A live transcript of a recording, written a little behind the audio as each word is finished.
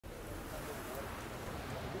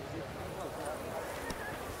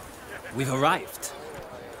We've arrived.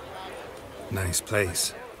 Nice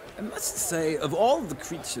place. I must say, of all the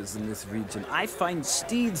creatures in this region, I find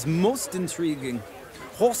steeds most intriguing.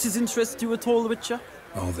 Horses interest you at all, Witcher?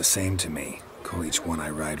 All the same to me. Call each one I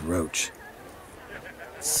ride Roach.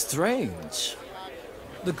 Strange.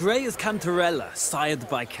 The grey is Cantarella, sired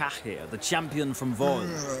by Cahir, the champion from Vol.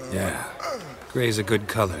 Yeah. Gray's a good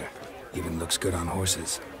color. Even looks good on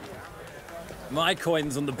horses. My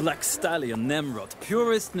coin's on the Black Stallion, Nemrod,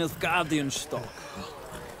 purest Nilfgaardian stock.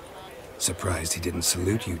 Surprised he didn't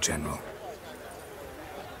salute you, General.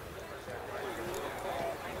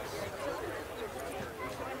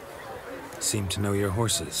 Seem to know your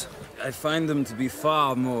horses. I find them to be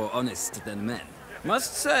far more honest than men.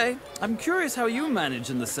 Must say, I'm curious how you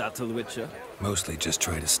manage in the saddle, Witcher. Mostly just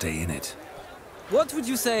try to stay in it. What would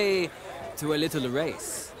you say to a little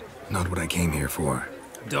race? Not what I came here for.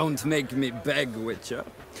 Don't make me beg, Witcher.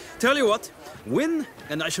 Tell you what, win,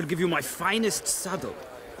 and I shall give you my finest saddle.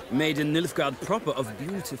 Made in Nilfgaard proper of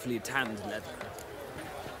beautifully tanned leather.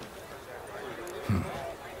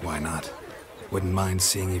 Why not? Wouldn't mind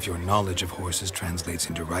seeing if your knowledge of horses translates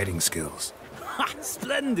into riding skills. Ha!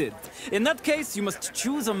 Splendid! In that case, you must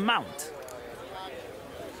choose a mount.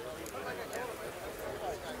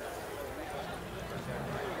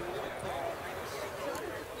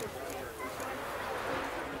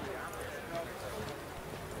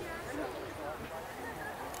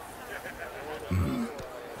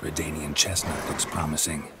 Redanian chestnut looks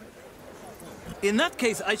promising. In that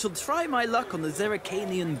case, I shall try my luck on the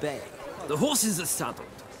Zeracanian Bay. The horses are saddled.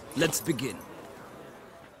 Let's begin.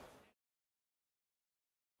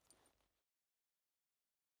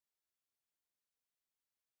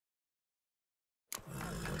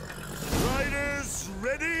 Riders,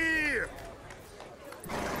 ready!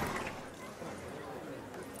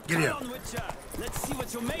 Giddy up. Come on, Witcher. Let's see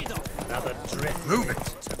what you're made of. Another drift. Move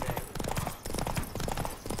it.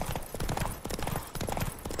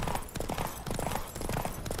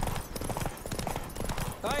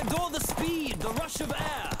 I adore the speed, the rush of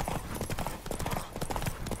air.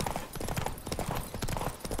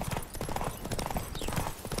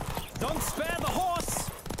 Don't spare the horse.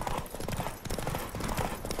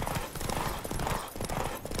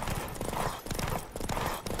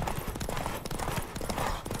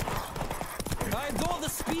 I adore the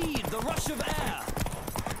speed, the rush of air.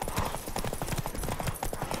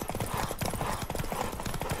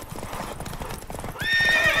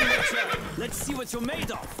 Let's see what you're made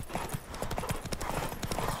of.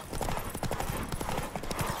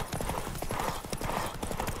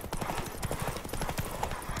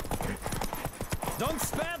 Don't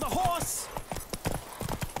spare the horse.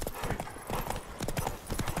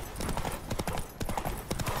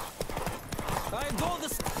 I adore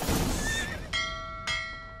this.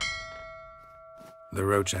 The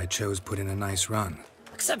Roach I chose put in a nice run.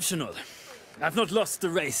 Exceptional. I've not lost a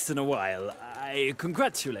race in a while. I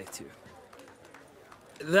congratulate you.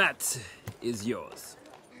 That is yours.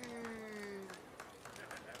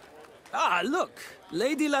 Ah, look!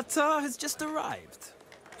 Lady Latar has just arrived.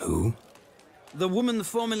 Who? The woman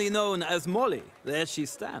formerly known as Molly. There she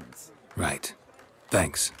stands. Right.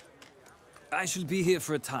 Thanks. I shall be here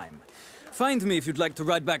for a time. Find me if you'd like to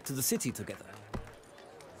ride back to the city together.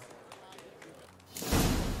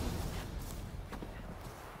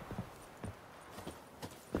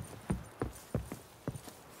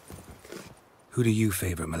 Who do you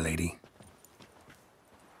favor, milady?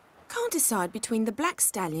 Can't decide between the Black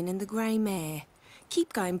Stallion and the Grey Mare.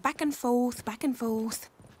 Keep going back and forth, back and forth.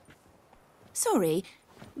 Sorry,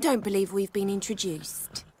 don't believe we've been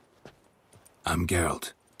introduced. I'm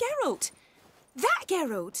Geralt. Geralt! That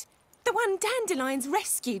Geralt! The one Dandelion's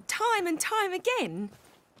rescued time and time again.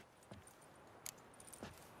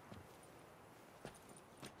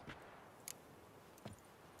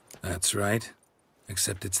 That's right.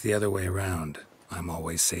 Except it's the other way around. I'm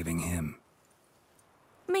always saving him.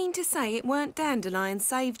 Mean to say it weren't Dandelion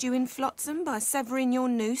saved you in Flotsam by severing your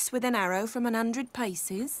noose with an arrow from 100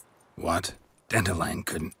 paces? What? Dandelion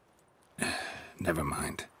couldn't... Never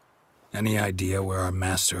mind. Any idea where our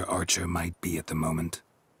master archer might be at the moment?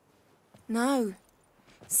 No.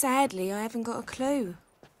 Sadly, I haven't got a clue.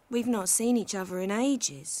 We've not seen each other in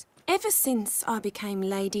ages. Ever since I became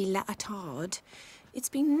Lady Latard, it's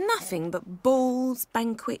been nothing but balls,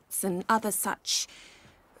 banquets and other such...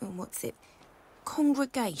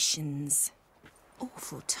 congregations.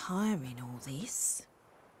 Awful tiring, all this.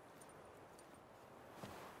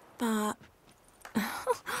 But...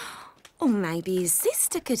 or maybe his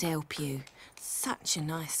sister could help you. Such a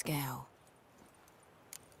nice girl.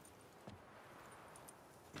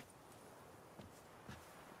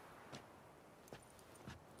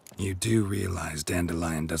 You do realize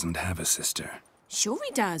Dandelion doesn't have a sister. Sure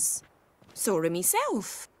he does. Saw him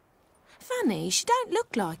myself. Funny, she don't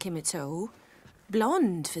look like him at all.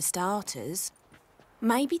 Blonde, for starters.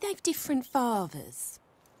 Maybe they've different fathers.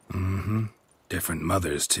 Mm-hmm. Different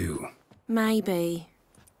mothers, too. Maybe.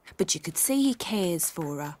 But you could see he cares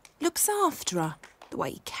for her. Looks after her. The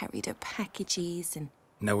way he carried her packages and...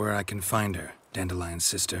 Know where I can find her, Dandelion's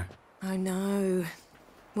sister? I know.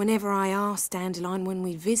 Whenever I asked Dandelion when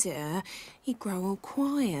we'd visit her, he'd grow all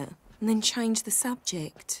quiet and then change the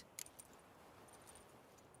subject.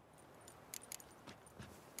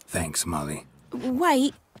 Thanks, Molly.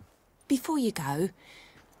 Wait. Before you go,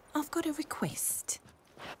 I've got a request.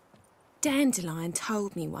 Dandelion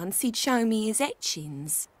told me once he'd show me his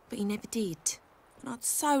etchings, but he never did. And I'd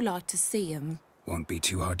so like to see 'em. Won't be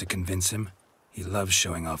too hard to convince him. He loves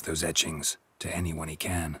showing off those etchings to anyone he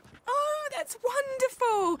can. Oh, that's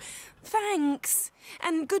wonderful! Thanks.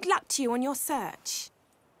 And good luck to you on your search.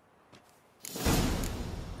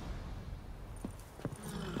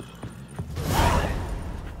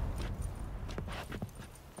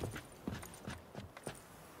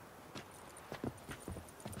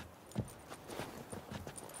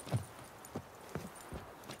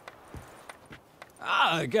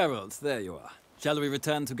 Ah, Geralt, there you are. Shall we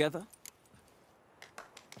return together?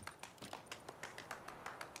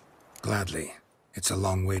 Gladly. It's a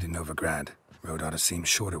long way to Novigrad. Road ought to seem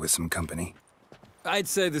shorter with some company. I'd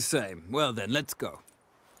say the same. Well then, let's go.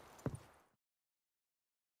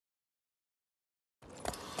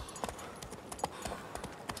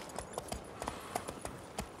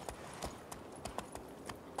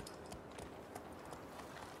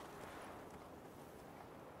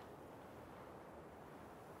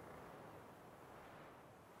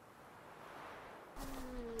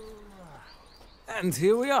 And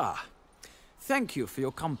here we are. Thank you for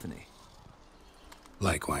your company.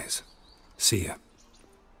 Likewise. See ya.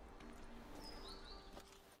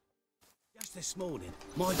 Just this morning,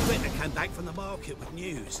 my critter came back from the market with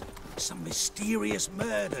news. Some mysterious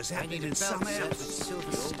murders happening in some house.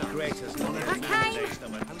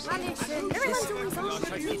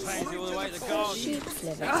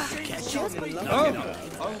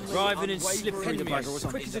 Driving and slippery the bugger was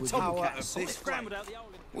quick as a tomcat. Scrambled out the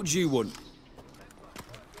old... What do you want?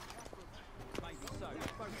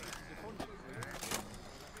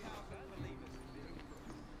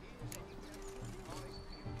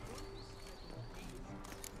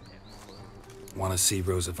 Want to see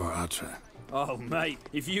Rosa var Atra? Oh, mate,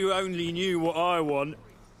 if you only knew what I want.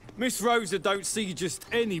 Miss Rosa don't see just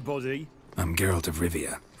anybody. I'm Geralt of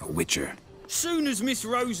Rivia, a witcher. Soon as Miss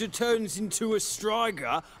Rosa turns into a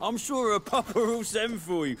striker, I'm sure her papa will send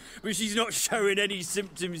for you. But she's not showing any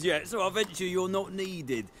symptoms yet, so I venture you're not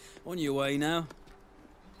needed. On your way now.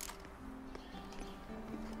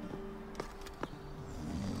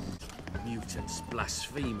 Mutants,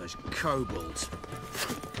 blasphemers, kobolds.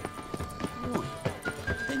 Right.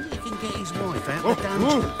 Then you can get his wife out of the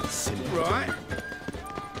dungeon. Simple. Right.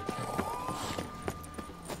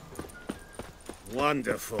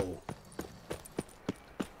 Wonderful.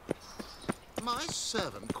 My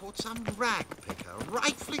servant caught some rag picker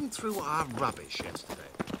rifling through our rubbish yesterday.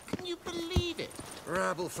 Can you believe it?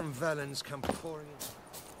 Rabble from Valens come pouring in.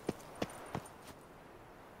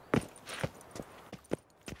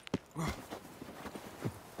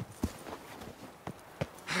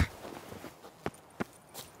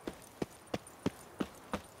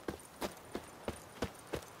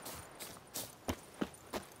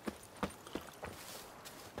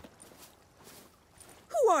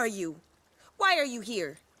 Who are you? Why are you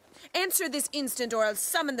here? Answer this instant or I'll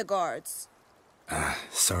summon the guards.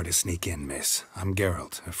 Sorry to sneak in, miss. I'm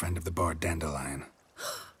Geralt, a friend of the bard Dandelion.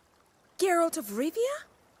 Geralt of Rivia?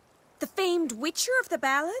 The famed witcher of the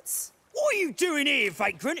ballads? What are you doing here,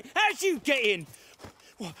 vagrant? How'd you get in?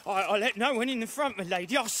 Well, I let no one in the front, my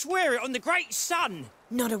lady. I swear it on the great sun.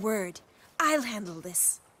 Not a word. I'll handle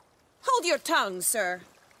this. Hold your tongue, sir.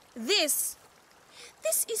 This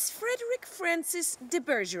is Frederick Francis de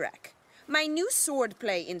Bergerac, my new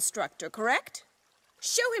swordplay instructor, correct?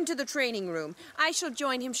 Show him to the training room. I shall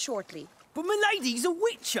join him shortly. But my lady's a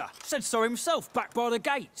witcher. Said so himself back by the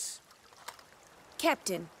gates.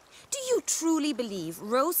 Captain, do you truly believe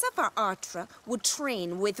Rosa var Atra would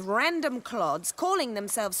train with random clods calling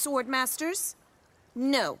themselves swordmasters?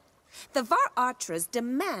 No. The var Atras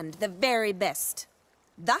demand the very best.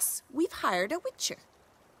 Thus, we've hired a witcher.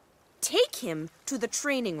 Take him to the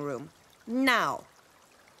training room, now.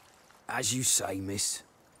 As you say, miss.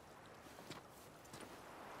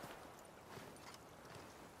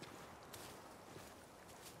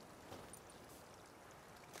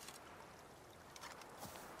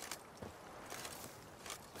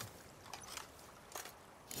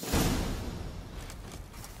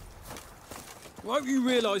 I hope you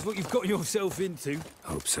realise what you've got yourself into.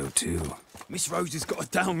 Hope so too. Miss Rosa's got a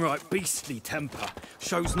downright beastly temper.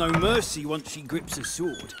 Shows no mercy once she grips a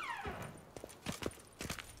sword.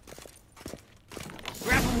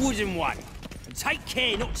 Grab a wooden one, and take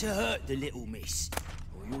care not to hurt the little miss,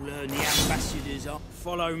 or you'll learn the ambassadors are.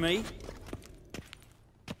 Follow me.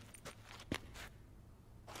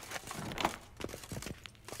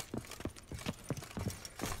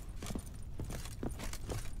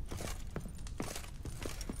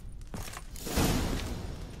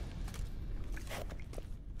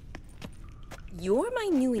 You're my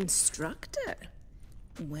new instructor.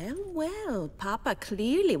 Well, well, Papa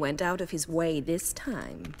clearly went out of his way this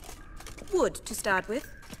time. Wood, to start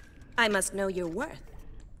with. I must know your worth.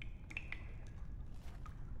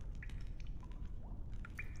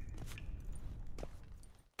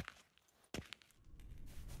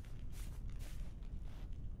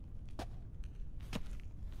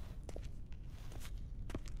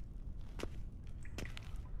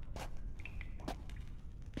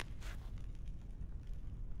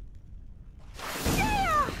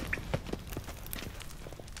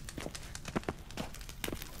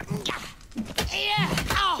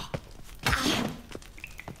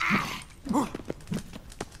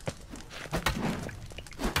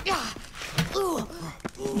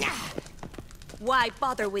 Why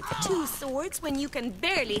bother with 2 swords when you can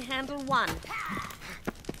barely handle one?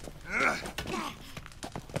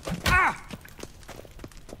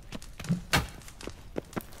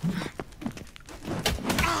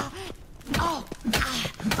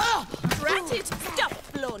 Drat it! Stop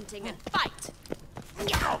flaunting and fight!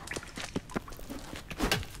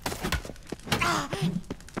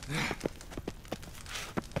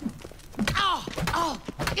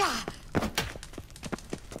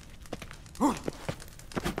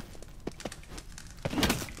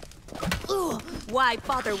 Why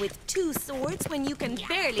bother with 2 swords when you can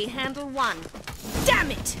barely handle one?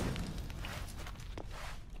 Damn it!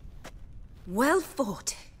 Well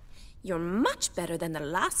fought. You're much better than the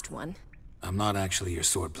last one. I'm not actually your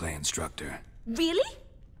swordplay instructor. Really?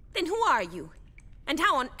 Then who are you? And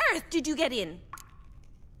how on earth did you get in?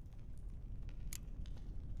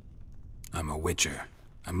 I'm a witcher.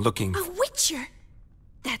 I'm looking A witcher?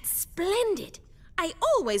 That's splendid. I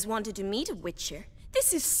always wanted to meet a witcher.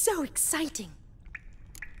 This is so exciting.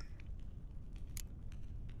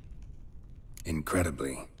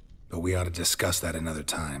 Incredibly. But we ought to discuss that another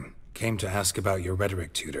time. Came to ask about your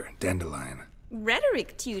rhetoric tutor, Dandelion.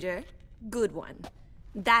 Rhetoric tutor? Good one.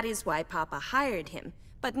 That is why Papa hired him,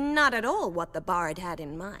 but not at all what the bard had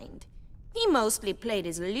in mind. He mostly played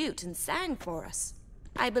his lute and sang for us.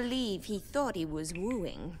 I believe he thought he was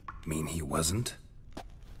wooing. Mean he wasn't?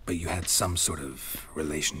 But you had some sort of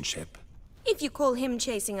relationship? If you call him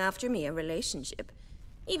chasing after me a relationship.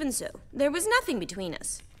 Even so, there was nothing between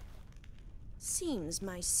us. Seems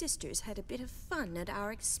my sisters had a bit of fun at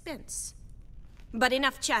our expense. But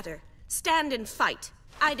enough chatter. Stand and fight.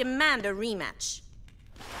 I demand a rematch.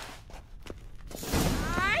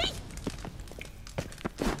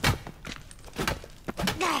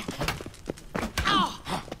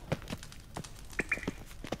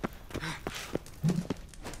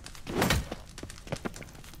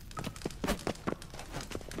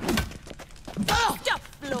 Stop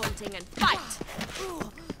flaunting and fight!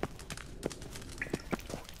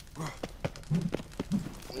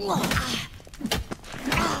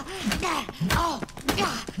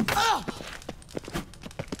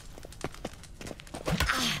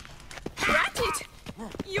 Rat it!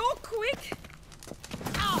 You're quick!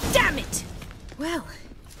 Damn it! Well,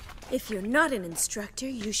 if you're not an instructor,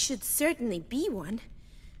 you should certainly be one.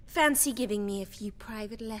 Fancy giving me a few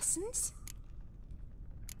private lessons?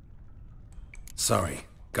 Sorry,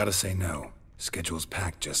 gotta say no. Schedule's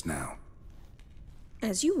packed just now.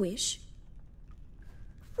 As you wish.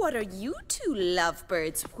 What are you two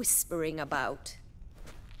lovebirds whispering about?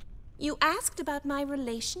 You asked about my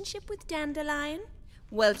relationship with Dandelion?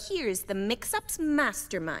 Well, here's the mix-up's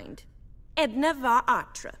mastermind. Edna var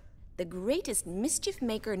Atra, the greatest mischief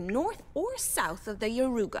maker north or south of the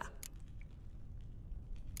Yaruga.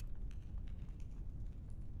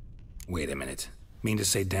 Wait a minute. Mean to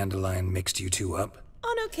say Dandelion mixed you two up?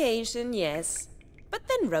 On occasion, yes. But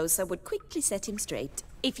then Rosa would quickly set him straight.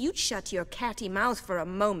 If you'd shut your catty mouth for a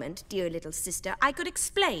moment, dear little sister, I could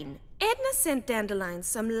explain. Edna sent Dandelion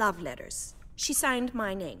some love letters. She signed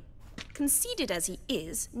my name. Conceited as he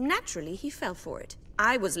is, naturally he fell for it.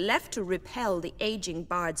 I was left to repel the aging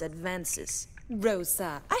bard's advances.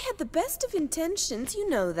 Rosa, I had the best of intentions, you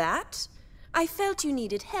know that. I felt you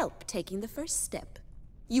needed help taking the first step.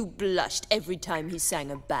 You blushed every time he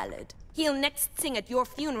sang a ballad. He'll next sing at your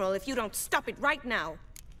funeral if you don't stop it right now.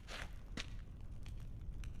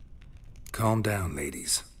 Calm down,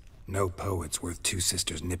 ladies. No poet's worth two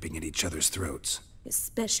sisters nipping at each other's throats.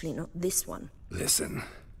 Especially not this one. Listen,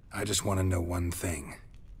 I just want to know one thing.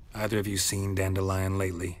 Either of you seen Dandelion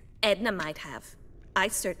lately? Edna might have. I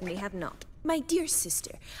certainly have not. My dear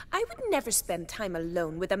sister, I would never spend time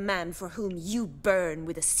alone with a man for whom you burn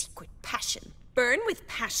with a secret passion. Burn with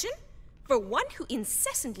passion? For one who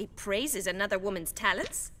incessantly praises another woman's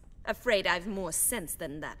talents? Afraid I've more sense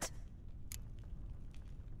than that.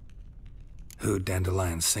 Who'd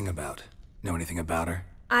Dandelion sing about? Know anything about her?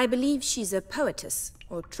 I believe she's a poetess,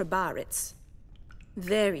 or trabaritz.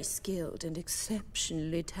 Very skilled and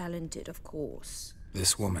exceptionally talented, of course.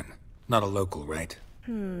 This woman. Not a local, right?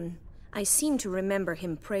 I seem to remember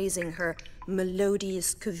him praising her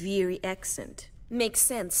melodious Kaviri accent. Makes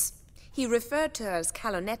sense. He referred to her as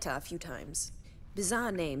Calonetta a few times.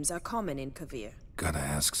 Bizarre names are common in Kavir. Gotta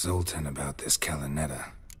ask Zoltan about this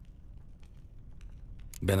Calonetta.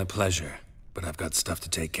 Been a pleasure, but I've got stuff to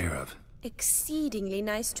take care of. Exceedingly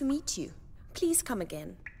nice to meet you. Please come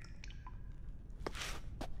again.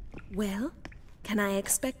 Well, can I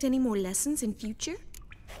expect any more lessons in future?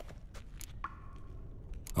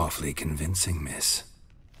 Awfully convincing, miss.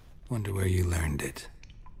 Wonder where you learned it.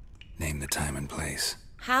 Name the time and place.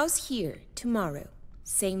 House here, tomorrow.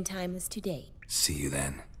 Same time as today. See you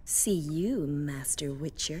then. See you, Master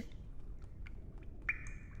Witcher.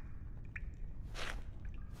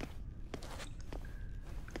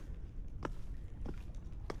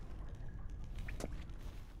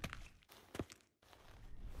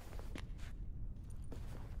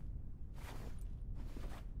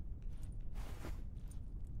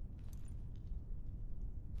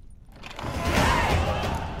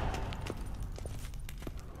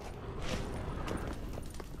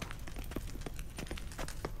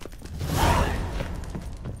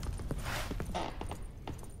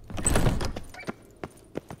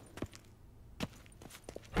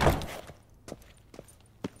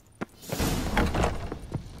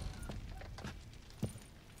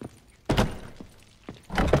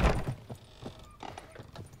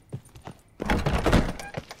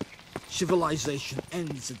 Civilization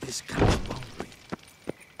ends at this country boundary.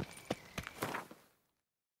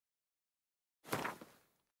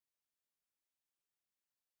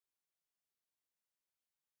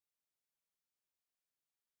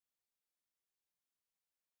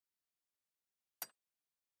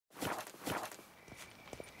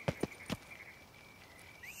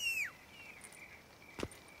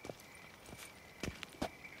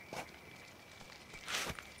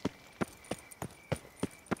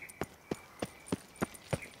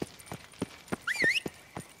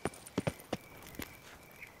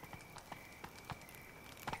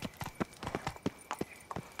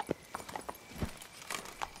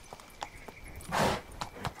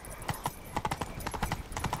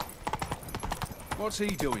 What's he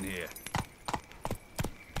doing here?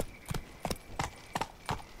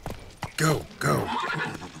 Go, go.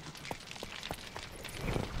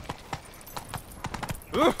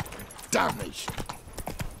 Damnation!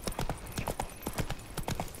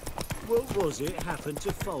 What was it happened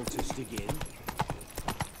to Foltest again?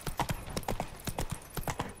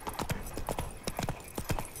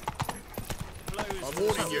 I'm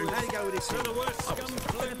warning you. How do you go with this? None of worse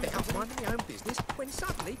scum I'm a bit up minding my own business when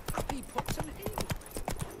suddenly up he pops an eel.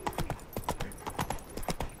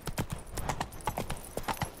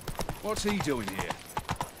 What's he doing here?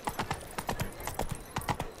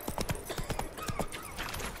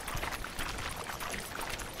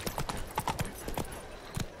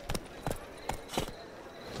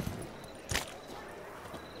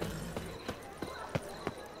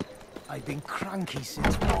 I've been cranky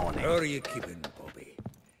since morning. How are you keeping, Bobby?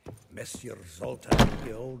 Monsieur Zoltan,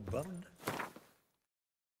 the old bird?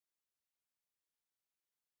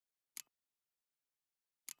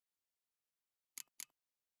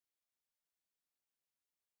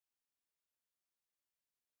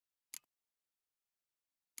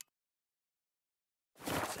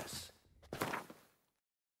 Yes.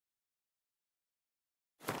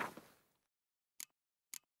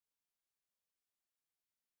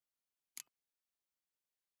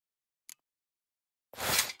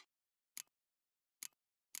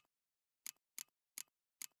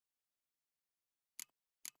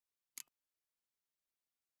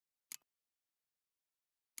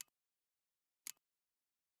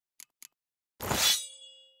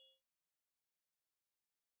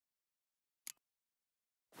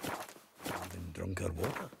 Even drunker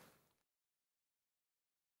water.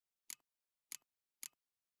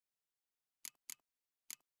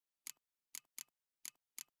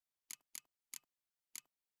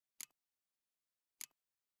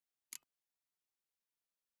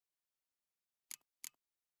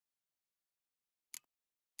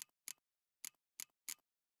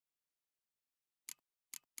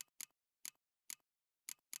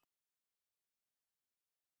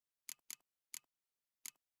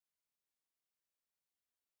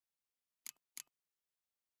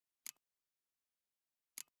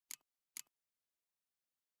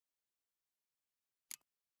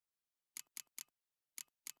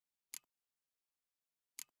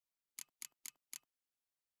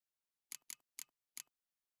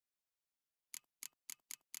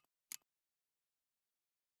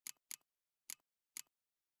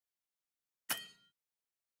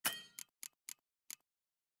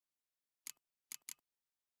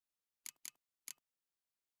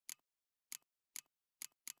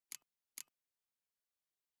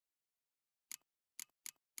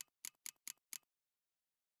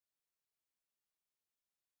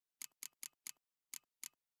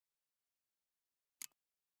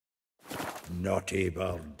 naughty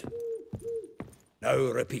bird. Now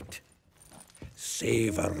repeat.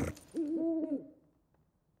 Savor.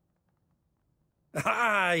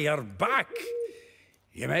 Ah, you're back.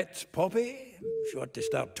 You met Poppy? She ought to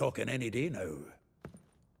start talking any day now.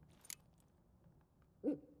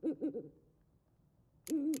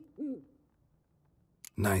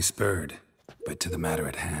 Nice bird, but to the matter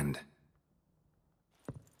at hand.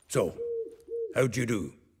 So, how'd you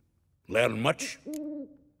do? Learn much?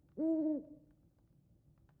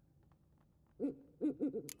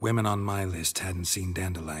 Women on my list hadn't seen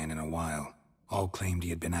Dandelion in a while. All claimed he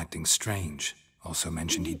had been acting strange. Also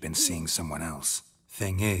mentioned he'd been seeing someone else.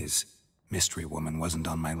 Thing is, Mystery Woman wasn't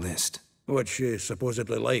on my list. What's she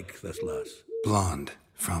supposedly like, this lass? Blonde,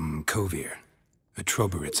 from Kovir. A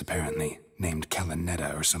Troberitz, apparently, named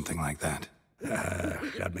Kellanetta or something like that.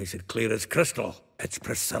 That makes it clear as crystal. It's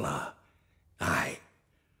Priscilla. Aye.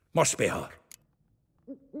 Must be her.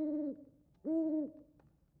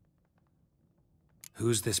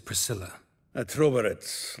 Who's this Priscilla? A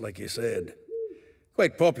Troberitz, like you said.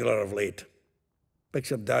 Quite popular of late.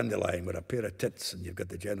 Picture Dandelion with a pair of tits and you've got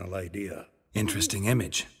the general idea. Interesting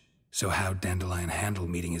image. So how'd Dandelion handle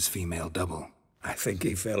meeting his female double? I think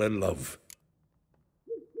he fell in love.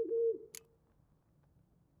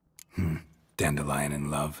 Dandelion in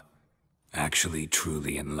love. Actually,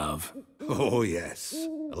 truly in love. Oh, yes.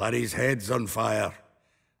 The laddie's head's on fire.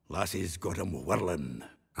 Lassie's got him whirling.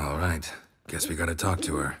 All right. Guess we gotta talk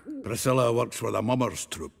to her. Priscilla works for the Mummers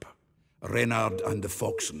troupe. Reynard and the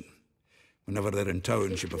Foxen. Whenever they're in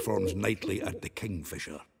town, she performs nightly at the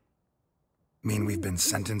Kingfisher. Mean we've been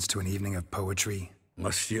sentenced to an evening of poetry?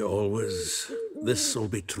 Must you always? This'll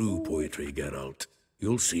be true poetry, Geralt.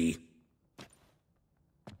 You'll see.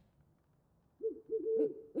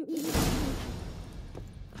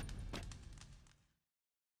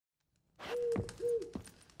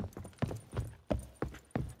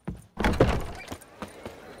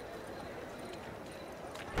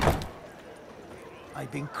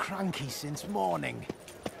 I've been cranky since morning.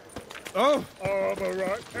 Oh, I'm all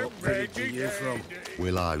right. What village are you from?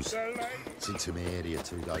 Willows. It's into my area,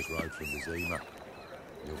 2 days road from the Zima.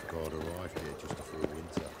 Your guard arrived here just before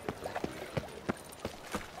winter.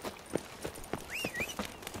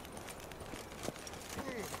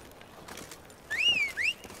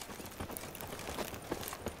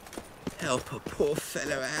 Help a poor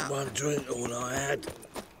fellow out. One drink, all I had.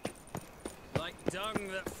 Like dung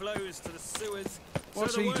that flows to the sewers,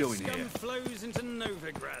 What's so the he worst doing scum here? flows into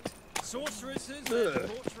Novigrad. Sorceresses, their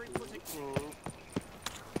debauchery putting...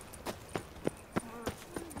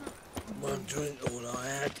 One drink, all I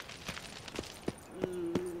had.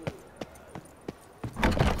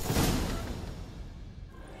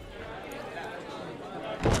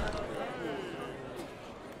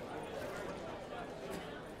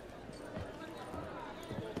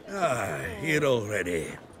 Here already.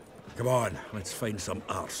 Come on, let's find some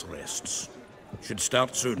arse rests. Should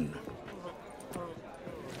start soon.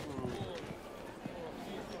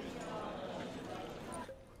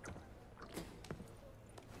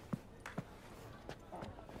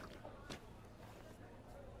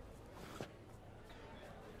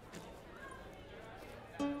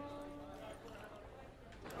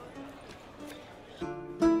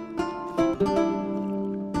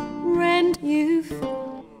 Rent you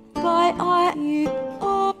by I you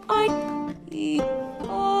or I you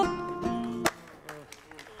or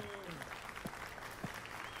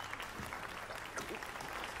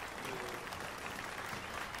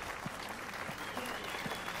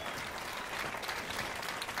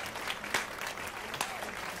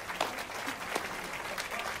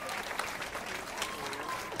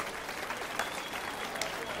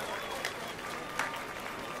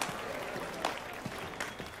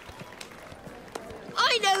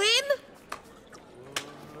I know him!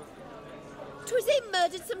 'Twas him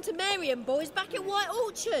murdered some Temerian boys back at White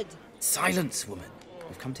Orchard. Silence, woman.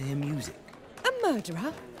 We've come to hear music. A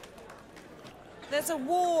murderer? There's a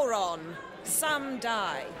war on. Some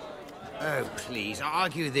die. Oh, please,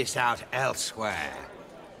 argue this out elsewhere.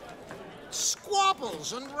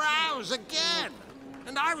 Squabbles and rows again.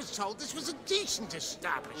 And I was told this was a decent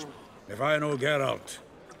establishment. If I know Geralt,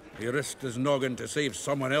 he risked his noggin to save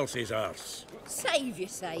someone else's arse. Save, you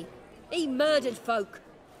say? He murdered folk.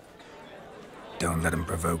 Don't let him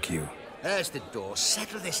provoke you. There's the door.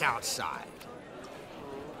 Settle this outside.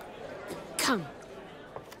 Come.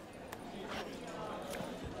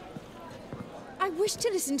 I wish to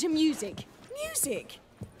listen to music. Music?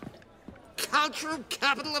 Cultural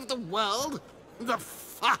capital of the world? The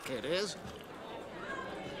fuck it is.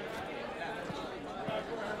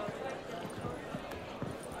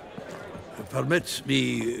 Permit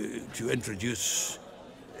me to introduce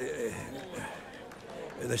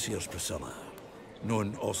this here's Priscilla,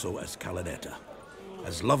 known also as Calinetta.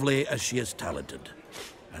 As lovely as she is talented.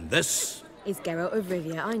 And this is Geralt of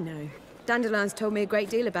Rivia, I know. Dandelion's told me a great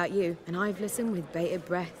deal about you, and I've listened with bated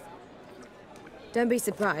breath. Don't be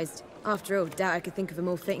surprised. After all, doubt I could think of a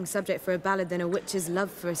more fitting subject for a ballad than a witch's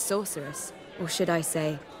love for a sorceress. Or should I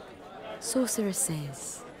say,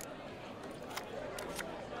 sorceresses.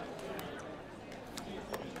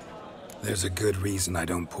 There's a good reason I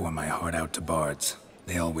don't pour my heart out to bards.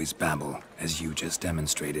 They always babble, as you just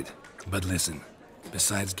demonstrated. But listen,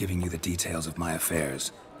 besides giving you the details of my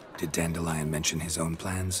affairs, did Dandelion mention his own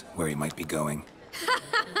plans, where he might be going?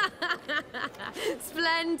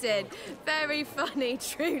 Splendid. Very funny,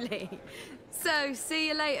 truly. So, see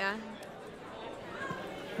you later.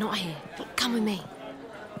 Not here. Come with me.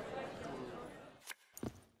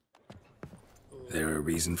 There a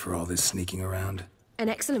reason for all this sneaking around? An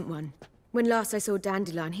excellent one. When last I saw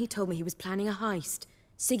Dandelion, he told me he was planning a heist.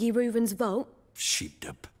 Siggy Reuven's vault.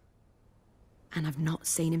 sheep-dip. And I've not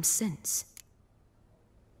seen him since.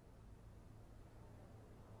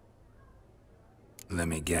 Let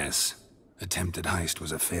me guess. Attempted heist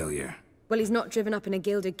was a failure. Well, he's not driven up in a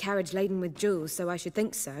gilded carriage laden with jewels, so I should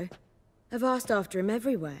think so. I've asked after him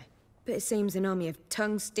everywhere, but it seems an army of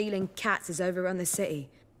tongue-stealing cats has overrun the city.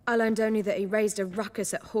 I learned only that he raised a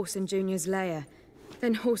ruckus at Whoreson Jr.'s lair.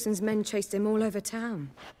 Then Whoreson's men chased him all over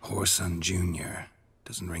town. Whoreson Jr.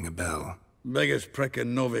 Doesn't ring a bell. Biggest prick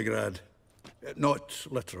in Novigrad. Not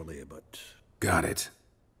literally, but... Got it.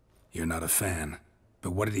 You're not a fan.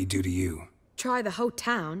 But what did he do to you? Try the whole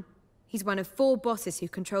town. He's one of 4 bosses who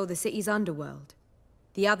control the city's underworld.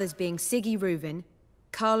 The others being Siggy Reuven,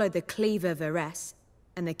 Carlo the Cleaver Varese,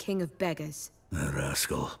 and the King of Beggars. The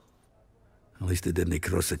rascal. At least he didn't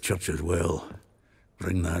cross the church as well.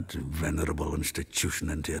 Bring that venerable institution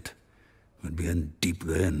into it. We'd be in deep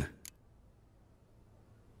then.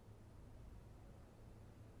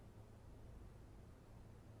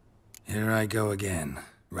 Here I go again,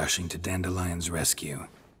 rushing to Dandelion's rescue.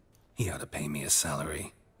 He ought to pay me a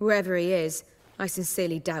salary. Wherever he is, I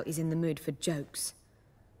sincerely doubt he's in the mood for jokes.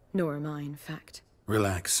 Nor am I, in fact.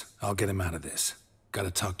 Relax. I'll get him out of this. Gotta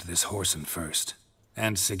talk to this Whoreson first.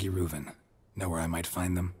 And Siggy Reuven. Know where I might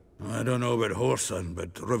find them? I don't know about Whoreson,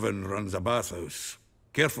 but Reuven runs a bathhouse.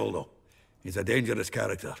 Careful, though. He's a dangerous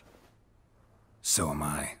character. So am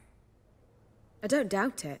I. I don't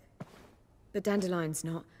doubt it. But Dandelion's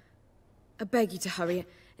not. I beg you to hurry.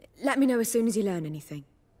 Let me know as soon as you learn anything.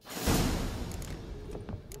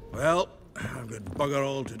 Well, I've got bugger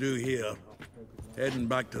all to do here. Heading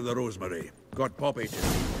back to the Rosemary. Got Poppy to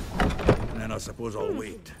see. And then I suppose I'll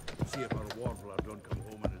wait. See if our warbler don't come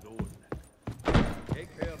home on his own.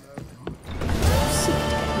 Take care now.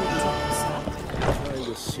 I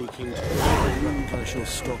was seeking to I shall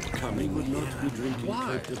stop coming. Would not be drinking.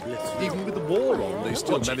 Why? Even with the war on, they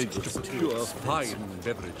still manage to procure fine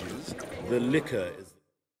beverages. The liquor is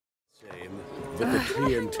the same, but the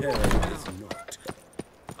clientele is not.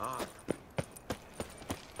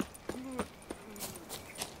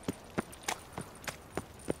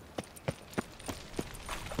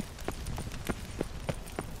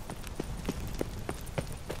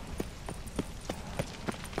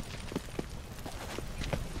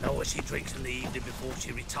 She drinks in the evening before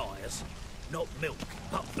she retires. Not milk,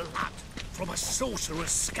 but blood from a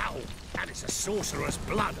sorcerer's skull. And it's a sorcerer's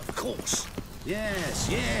blood, of course. Yes,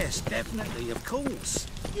 yes, definitely, of course.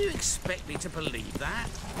 You expect me to believe that?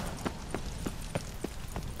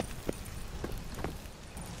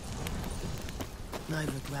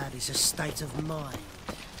 Novigrad is a state of mind.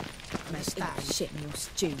 Mate, eat the shit in your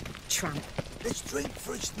stew, tramp. Let's drink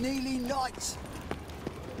for it's nearly night.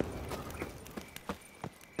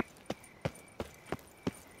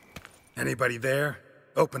 Anybody there?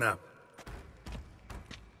 Open up.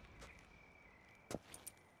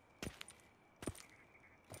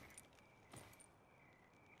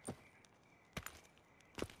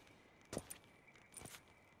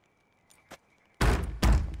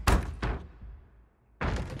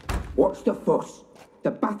 What's the fuss?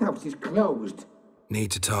 The bathhouse is closed.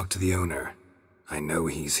 Need to talk to the owner. I know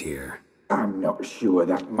he's here. I'm not sure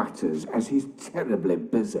that matters, as he's terribly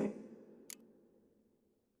busy.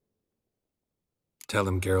 Tell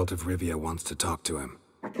him Geralt of Rivia wants to talk to him.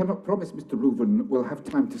 I cannot promise Mr. Reuven will have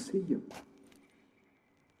time to see you.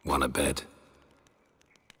 Want a bed?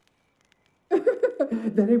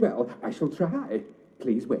 Very well, I shall try.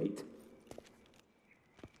 Please wait.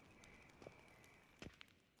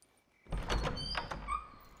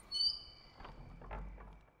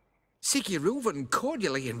 Siggy Reuven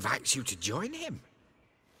cordially invites you to join him.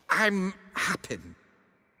 I'm happy.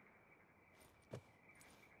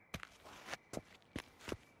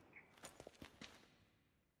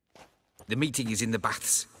 The meeting is in the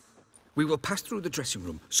baths. We will pass through the dressing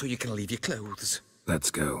room so you can leave your clothes.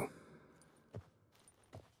 Let's go.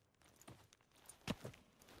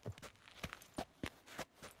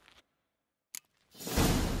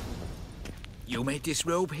 You may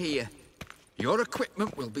disrobe here. Your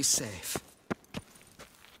equipment will be safe.